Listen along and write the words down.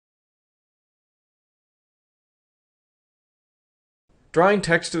Drawing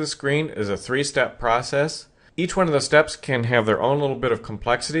text to the screen is a three-step process. Each one of the steps can have their own little bit of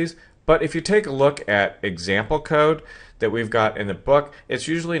complexities, but if you take a look at example code that we've got in the book, it's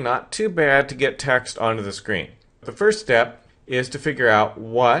usually not too bad to get text onto the screen. The first step is to figure out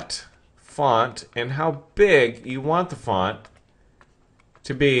what font and how big you want the font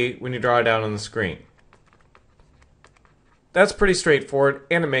to be when you draw it down on the screen. That's pretty straightforward,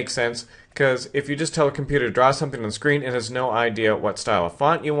 and it makes sense because if you just tell a computer to draw something on the screen, it has no idea what style of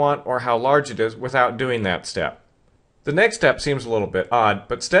font you want or how large it is without doing that step. The next step seems a little bit odd,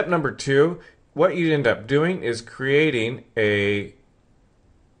 but step number 2, what you end up doing is creating a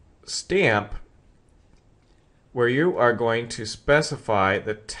stamp where you are going to specify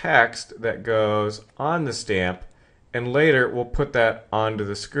the text that goes on the stamp, and later we'll put that onto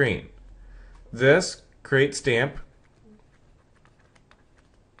the screen. This create stamp,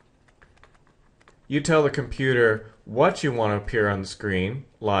 you tell the computer what you want to appear on the screen,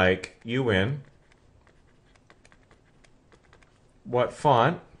 like UN, what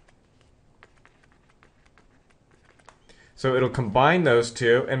font. So it'll combine those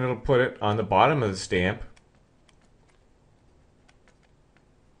two and it'll put it on the bottom of the stamp.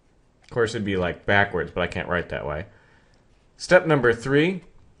 Of course, it'd be like backwards, but I can't write that way. Step number 3,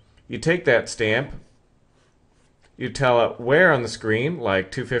 you take that stamp, you tell it where on the screen,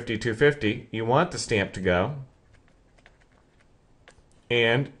 like 250, 250, you want the stamp to go,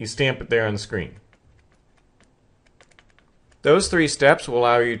 and you stamp it there on the screen. Those 3 steps will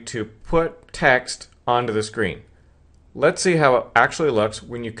allow you to put text onto the screen. Let's see how it actually looks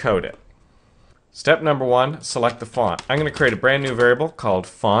when you code it. Step number 1, select the font. I'm going to create a brand new variable called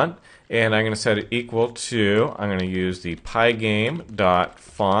font, and I'm going to set it equal to, I'm going to use the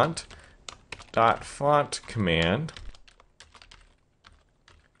pygame.font command.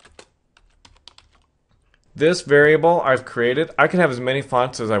 This variable I've created, I can have as many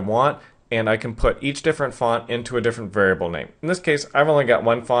fonts as I want, and I can put each different font into a different variable name. In this case, I've only got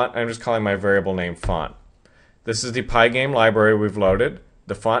one font. I'm just calling my variable name font. This is the Pygame library we've loaded,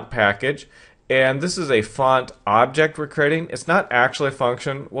 the font package, and this is a font object we're creating. It's not actually a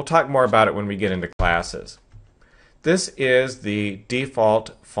function. We'll talk more about it when we get into classes. This is the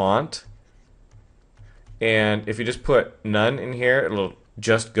default font, and if you just put none in here, it'll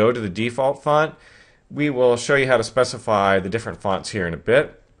just go to the default font. We will show you how to specify the different fonts here in a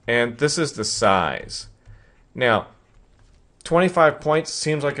bit, and this is the size. Now, 25 points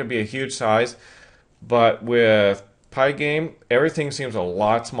seems like it'd be a huge size, but with Pygame, everything seems a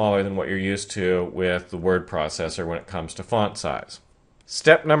lot smaller than what you're used to with the word processor when it comes to font size.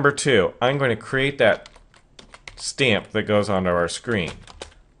 Step number 2, I'm going to create that stamp that goes onto our screen.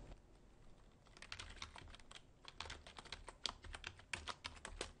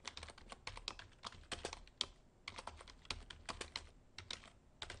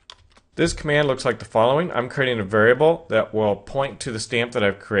 This command looks like the following. I'm creating a variable that will point to the stamp that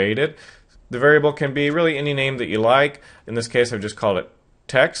I've created. The variable can be really any name that you like. In this case, I've just called it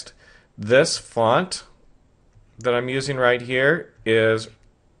text. This font that I'm using right here is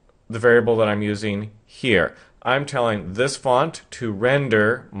the variable that I'm using here. I'm telling this font to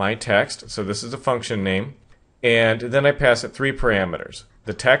render my text, so this is a function name, and then I pass it 3 parameters.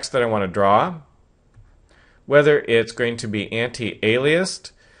 The text that I want to draw, whether it's going to be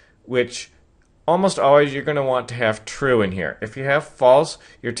anti-aliased, which almost always you're going to want to have true in here. If you have false,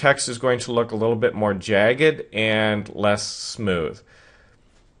 your text is going to look a little bit more jagged and less smooth.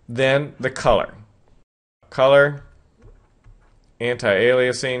 Then the color. Color,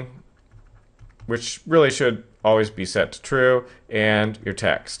 anti-aliasing, which really should always be set to true, and your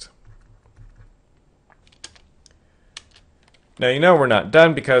text. Now you know we're not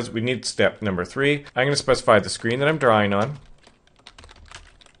done because we need step number 3. I'm going to specify the screen that I'm drawing on.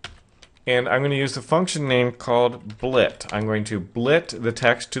 And I'm going to use the function name called blit. I'm going to blit the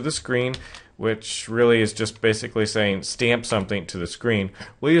text to the screen, which really is just basically saying stamp something to the screen.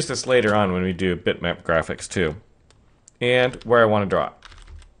 We'll use this later on when we do bitmap graphics too. And where I want to draw it.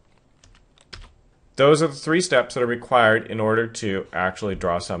 Those are the 3 steps that are required in order to actually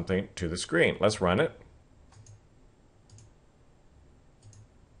draw something to the screen. Let's run it.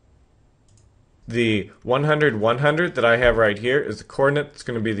 The 100, 100 that I have right here is the coordinate that's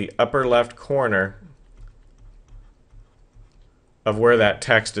going to be the upper left corner of where that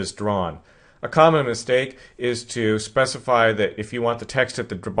text is drawn. A common mistake is to specify that if you want the text at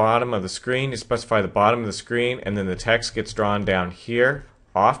the bottom of the screen, you specify the bottom of the screen and then the text gets drawn down here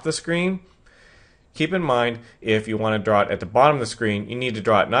off the screen. Keep in mind, if you want to draw it at the bottom of the screen, you need to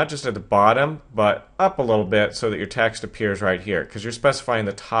draw it not just at the bottom, but up a little bit so that your text appears right here, because you're specifying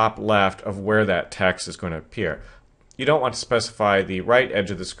the top left of where that text is going to appear. you don't want to specify the right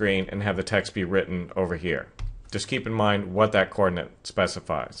edge of the screen and have the text be written over here. Just keep in mind what that coordinate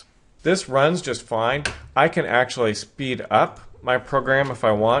specifies. This runs just fine. I can actually speed up my program if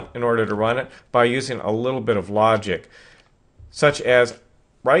I want in order to run it by using a little bit of logic, such as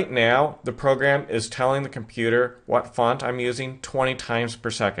right now the program is telling the computer what font I'm using 20 times per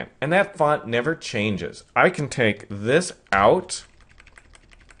second, and that font never changes. I can take this out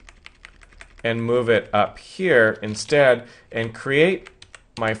and move it up here instead and create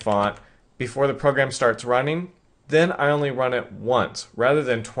my font before the program starts running. Then I only run it once rather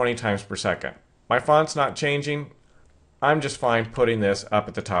than 20 times per second. My font's not changing. I'm just fine putting this up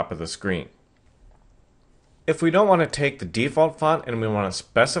at the top of the screen. If we don't want to take the default font and we want to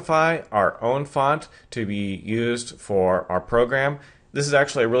specify our own font to be used for our program, this is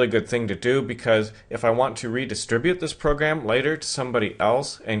actually a really good thing to do, because if I want to redistribute this program later to somebody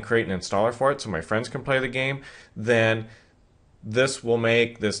else and create an installer for it so my friends can play the game, then this will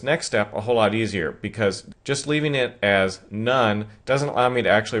make this next step a whole lot easier, because just leaving it as none doesn't allow me to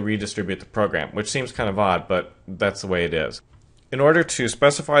actually redistribute the program, which seems kind of odd, but that's the way it is. In order to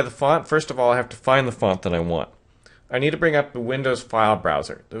specify the font, first of all I have to find the font that I want. I need to bring up the Windows file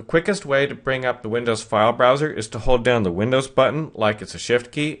browser. The quickest way to bring up the Windows file browser is to hold down the Windows button like it's a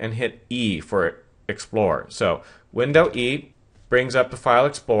shift key and hit E for Explorer. So Window E brings up the File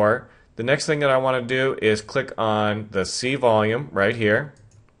Explorer. The next thing that I want to do is click on the C volume right here.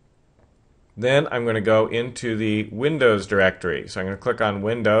 Then I'm going to go into the Windows directory. So I'm going to click on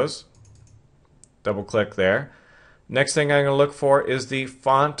Windows, double click there. Next thing I'm going to look for is the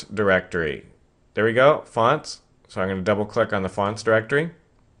font directory. There we go, fonts. So I'm going to double click on the fonts directory.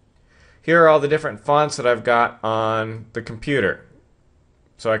 Here are all the different fonts that I've got on the computer.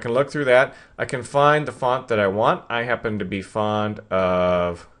 So I can look through that. I can find the font that I want. I happen to be fond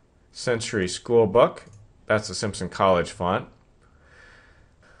of Century School Book. That's the Simpson College font.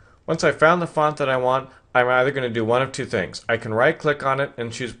 Once I've found the font that I want, I'm either going to do one of two things. I can right click on it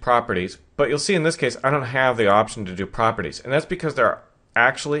and choose properties, but you'll see in this case I don't have the option to do properties, and that's because there are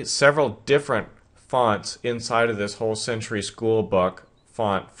actually several different fonts inside of this whole Century School Book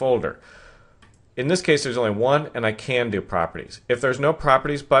font folder. In this case there's only one, and I can do properties. If there's no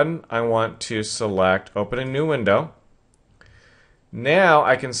properties button, I want to select open a new window. Now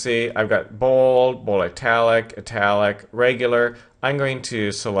I can see I've got bold, bold italic, italic, regular. I'm going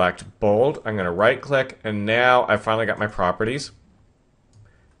to select bold. I'm going to right click, and now I've finally got my properties.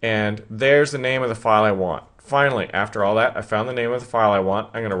 And there's the name of the file I want. Finally, after all that, I found the name of the file I want.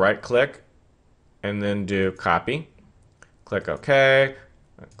 I'm going to right click and then do copy. Click OK.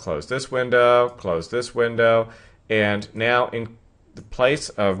 Close this window, and now in the place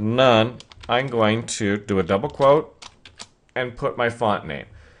of none, I'm going to do a double quote and put my font name.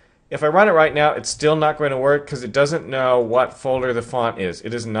 If I run it right now, it's still not going to work because it doesn't know what folder the font is.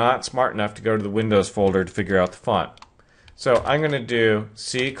 It is not smart enough to go to the Windows folder to figure out the font. So I'm going to do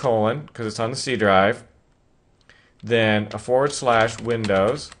C:, because it's on the C drive, then a /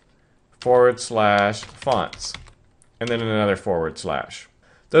 Windows / fonts, and then another /.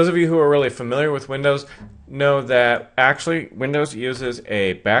 Those of you who are really familiar with Windows know that actually Windows uses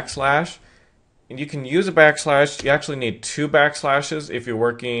a backslash. And you can use a backslash. You actually need 2 backslashes if you're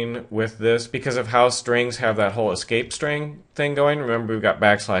working with this because of how strings have that whole escape string thing going. Remember, we've got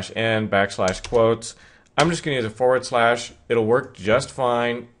 \n, \quotes. I'm just going to use a /. It'll work just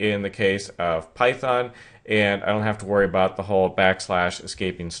fine in the case of Python, and I don't have to worry about the whole /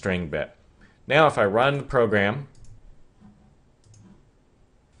 escaping string bit. Now if I run the program,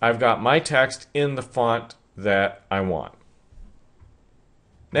 I've got my text in the font that I want.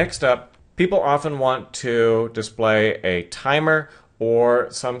 Next up, people often want to display a timer or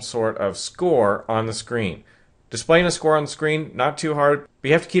some sort of score on the screen. Displaying a score on the screen, not too hard, but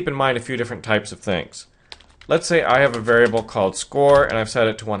you have to keep in mind a few different types of things. Let's say I have a variable called score and I've set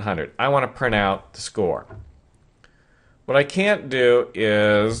it to 100. I want to print out the score. What I can't do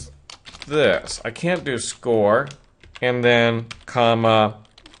is this. I can't do score and then comma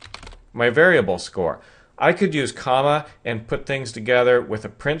my variable score. I could use comma and put things together with a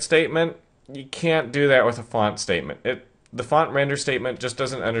print statement. You can't do that with a font statement. The font render statement just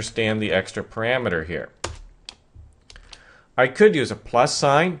doesn't understand the extra parameter here. I could use a plus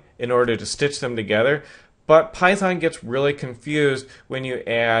sign in order to stitch them together, but Python gets really confused when you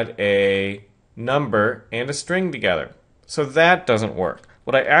add a number and a string together. So that doesn't work.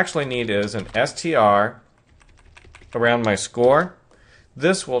 What I actually need is an str around my score.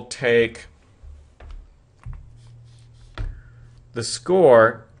 This will take the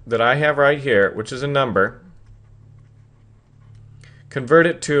score that I have right here, which is a number, convert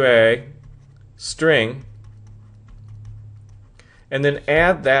it to a string, and then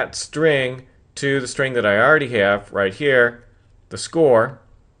add that string to the string that I already have right here, the score.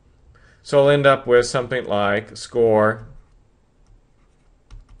 So I'll end up with something like score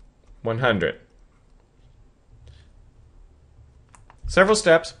 100. Several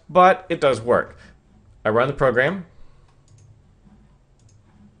steps, but it does work. I run the program,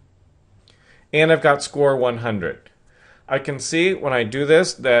 and I've got score 100. I can see when I do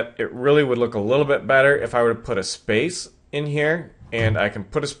this that it really would look a little bit better if I were to put a space in here, and I can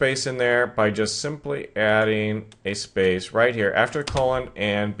put a space in there by just simply adding a space right here after the colon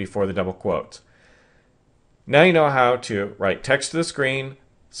and before the double quotes. Now you know how to write text to the screen,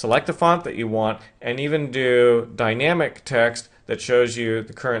 select the font that you want, and even do dynamic text that shows you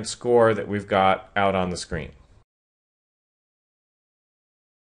the current score that we've got out on the screen.